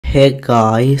Hey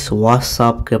guys, what's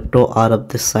up? Crypto are up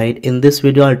this side. In this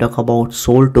video, I'll talk about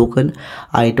Sol token.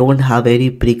 I don't have any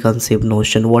preconceived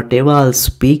notion. Whatever I'll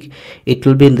speak, it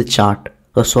will be in the chart.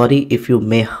 So sorry if you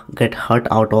may get hurt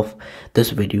out of this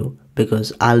video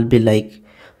because I'll be like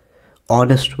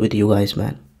honest with you guys,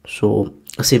 man. So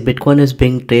see, Bitcoin is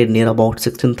being traded near about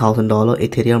 $16,000.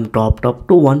 Ethereum dropped up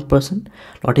to 1%,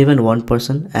 not even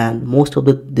 1%, and most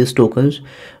of these tokens,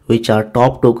 which are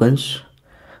top tokens,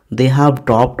 they have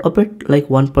dropped a bit like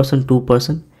 1%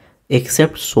 2%,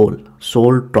 except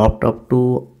Sol dropped up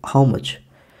to how much?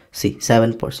 See,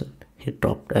 7% it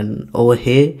dropped, and over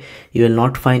here you will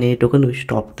not find any token which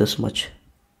dropped this much.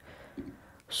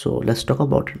 So let's talk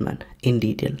about it, man, in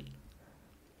detail.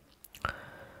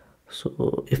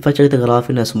 So if I check the graph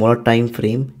in a smaller time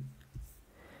frame,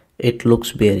 it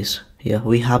looks bearish. Yeah,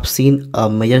 we have seen a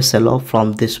major sell-off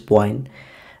from this point,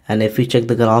 and if we check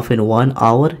the graph in 1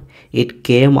 hour, it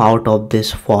came out of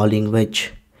this falling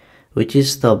wedge, which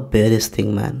is the bearish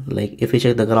thing, man. Like if we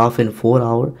check the graph in 4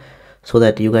 hour, so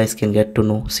that you guys can get to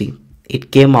know, see,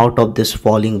 it came out of this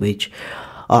falling wedge.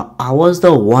 I was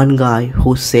the one guy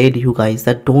who said you guys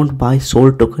that don't buy Sol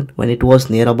token when it was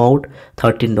near about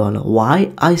 $13.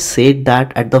 Why I said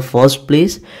that at the first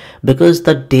place? Because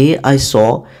the day I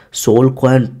saw Sol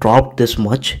coin dropped this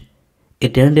much,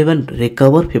 it didn't even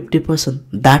recover 50%.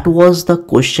 That was the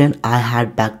question I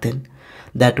had back then.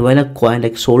 That when a coin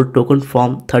like Sol token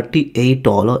from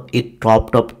 $38, it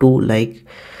dropped up to like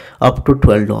up to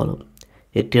 $12.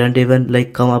 It didn't even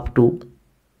like come up to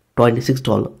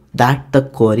 $26. That the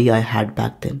query I had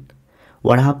back then.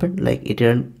 What happened? Like it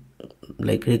didn't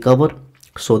like recover.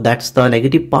 So that's the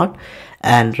negative part.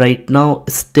 And right now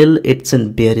still it's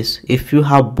in bearish. If you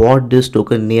have bought this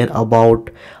token near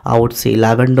about, I would say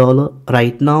 $11,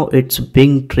 right now it's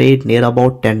being traded near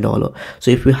about $10.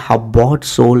 So if you have bought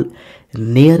Sol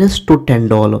nearest to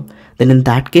 $10, then in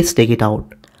that case take it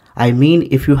out. I mean,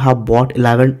 if you have bought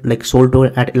 11 like Sol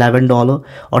token at $11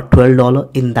 or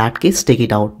 $12, in that case take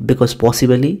it out, because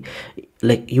possibly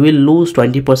like you will lose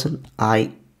 20%.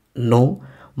 I know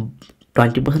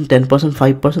 20%, 10%,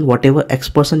 5%, whatever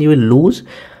X% you will lose.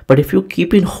 But if you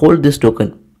keep in hold this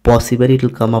token, possibly it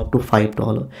will come up to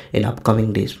 $5 in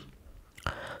upcoming days.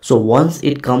 So once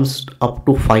it comes up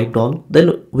to $5,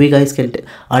 then we guys can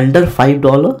under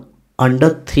 $5, under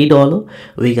 $3,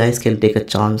 we guys can take a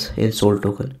chance in Sol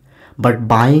token. But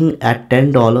buying at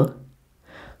 $10,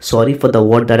 sorry for the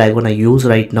word that I'm gonna use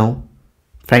right now,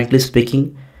 frankly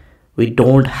speaking, we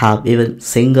don't have even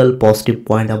single positive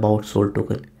point about Sol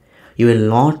token. You will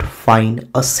not find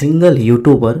a single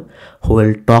YouTuber who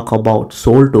will talk about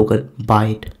Sol token, buy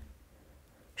it.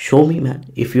 Show me, man,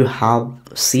 if you have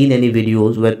seen any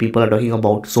videos where people are talking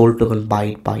about Sol token, buy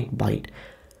it, buy it, buy it.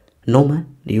 No,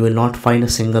 man, you will not find a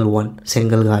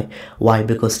single guy. Why?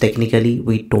 Because technically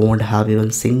we don't have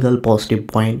even single positive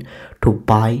point to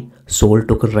buy Sol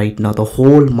token right now. The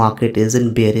whole market is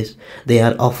in bearish. They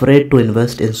are afraid to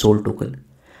invest in Sol token.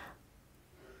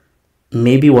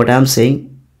 Maybe what I'm saying,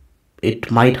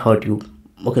 it might hurt you.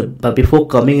 Okay, but before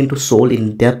coming into Sol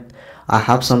in depth, I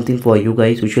have something for you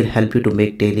guys which will help you to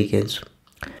make daily gains.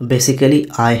 Basically,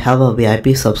 I have a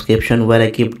VIP subscription where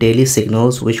I keep daily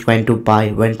signals which when to buy,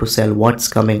 when to sell, what's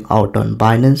coming out on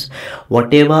Binance.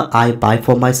 Whatever I buy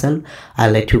for myself,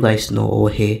 I'll let you guys know over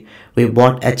here. We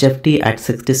bought HFT at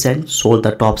 60 cents, sold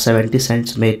the top 70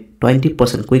 cents, made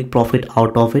 20% quick profit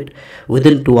out of it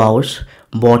within 2 hours.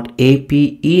 Bought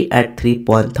APE at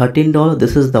 $3.13.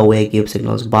 This is the way I give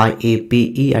signals. Buy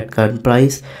APE at current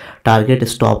price, target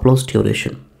stop loss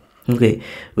duration. Okay,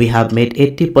 we have made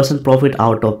 80% profit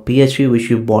out of PHP, which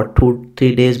we bought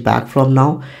 2-3 days back from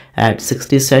now at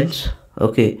 60 cents.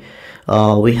 Okay,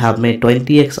 we have made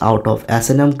 20x out of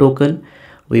SNM token.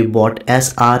 We bought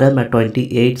SRM at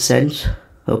 28 cents.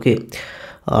 Okay,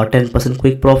 10%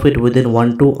 quick profit within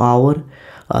 1-2 hour.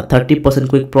 30%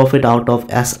 quick profit out of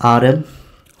SRM.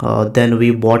 Then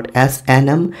we bought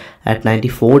SNM at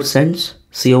 94 cents.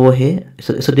 See over here, it's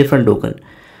a different token.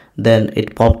 Then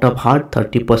it popped up hard,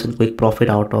 30% quick profit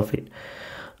out of it.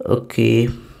 Okay,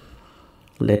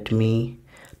 let me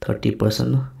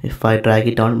 30%. If I drag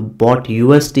it down, bought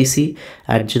USDC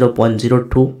at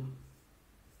 0.02.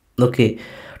 Okay,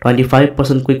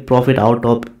 25% quick profit out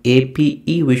of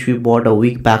APE, which we bought a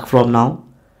week back from now.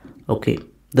 Okay,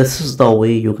 this is the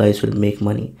way you guys will make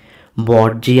money.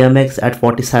 Bought GMX at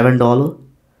 $47.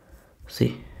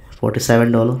 See,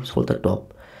 $47, sold the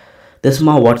top. This is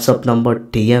my WhatsApp number,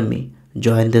 DM me,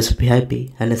 join this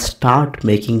VIP and start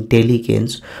making daily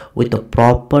gains with the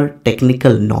proper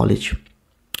technical knowledge.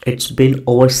 It's been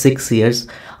over 6 years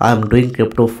I am doing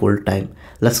crypto full time.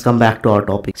 let's come back to our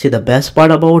topic. See, the best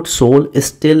part about Sol is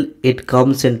still it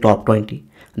comes in top 20.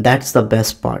 That's the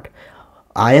best part.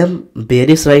 I am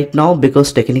bearish right now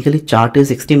because technically chart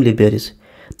is extremely bearish.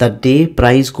 The day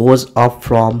price goes up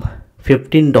from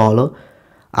 $15,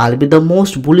 I'll be the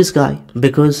most bullish guy,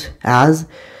 because as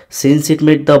since it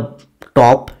made the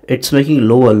top, it's making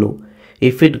lower low.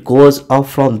 If it goes up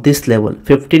from this level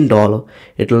 $15,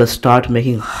 it will start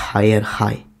making higher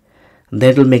high,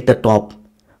 that will make the top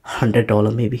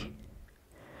 $100 maybe.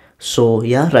 So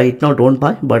yeah, right now don't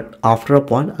buy, but after a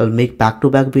point I'll make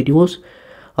back-to-back videos.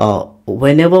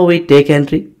 Whenever we take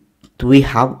entry, we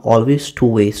have always two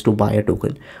ways to buy a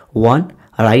token. One,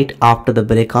 right after the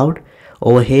breakout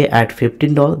over here at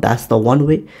 $15, that's the one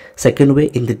way. Second way,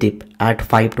 in the dip at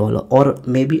 $5 or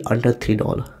maybe under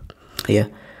 $3. Yeah,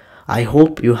 I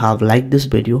hope you have liked this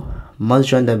video. Must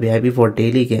join the VIP for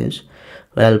daily gains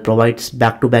where I'll provide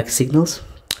back-to-back signals.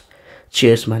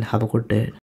 Cheers man, have a good day.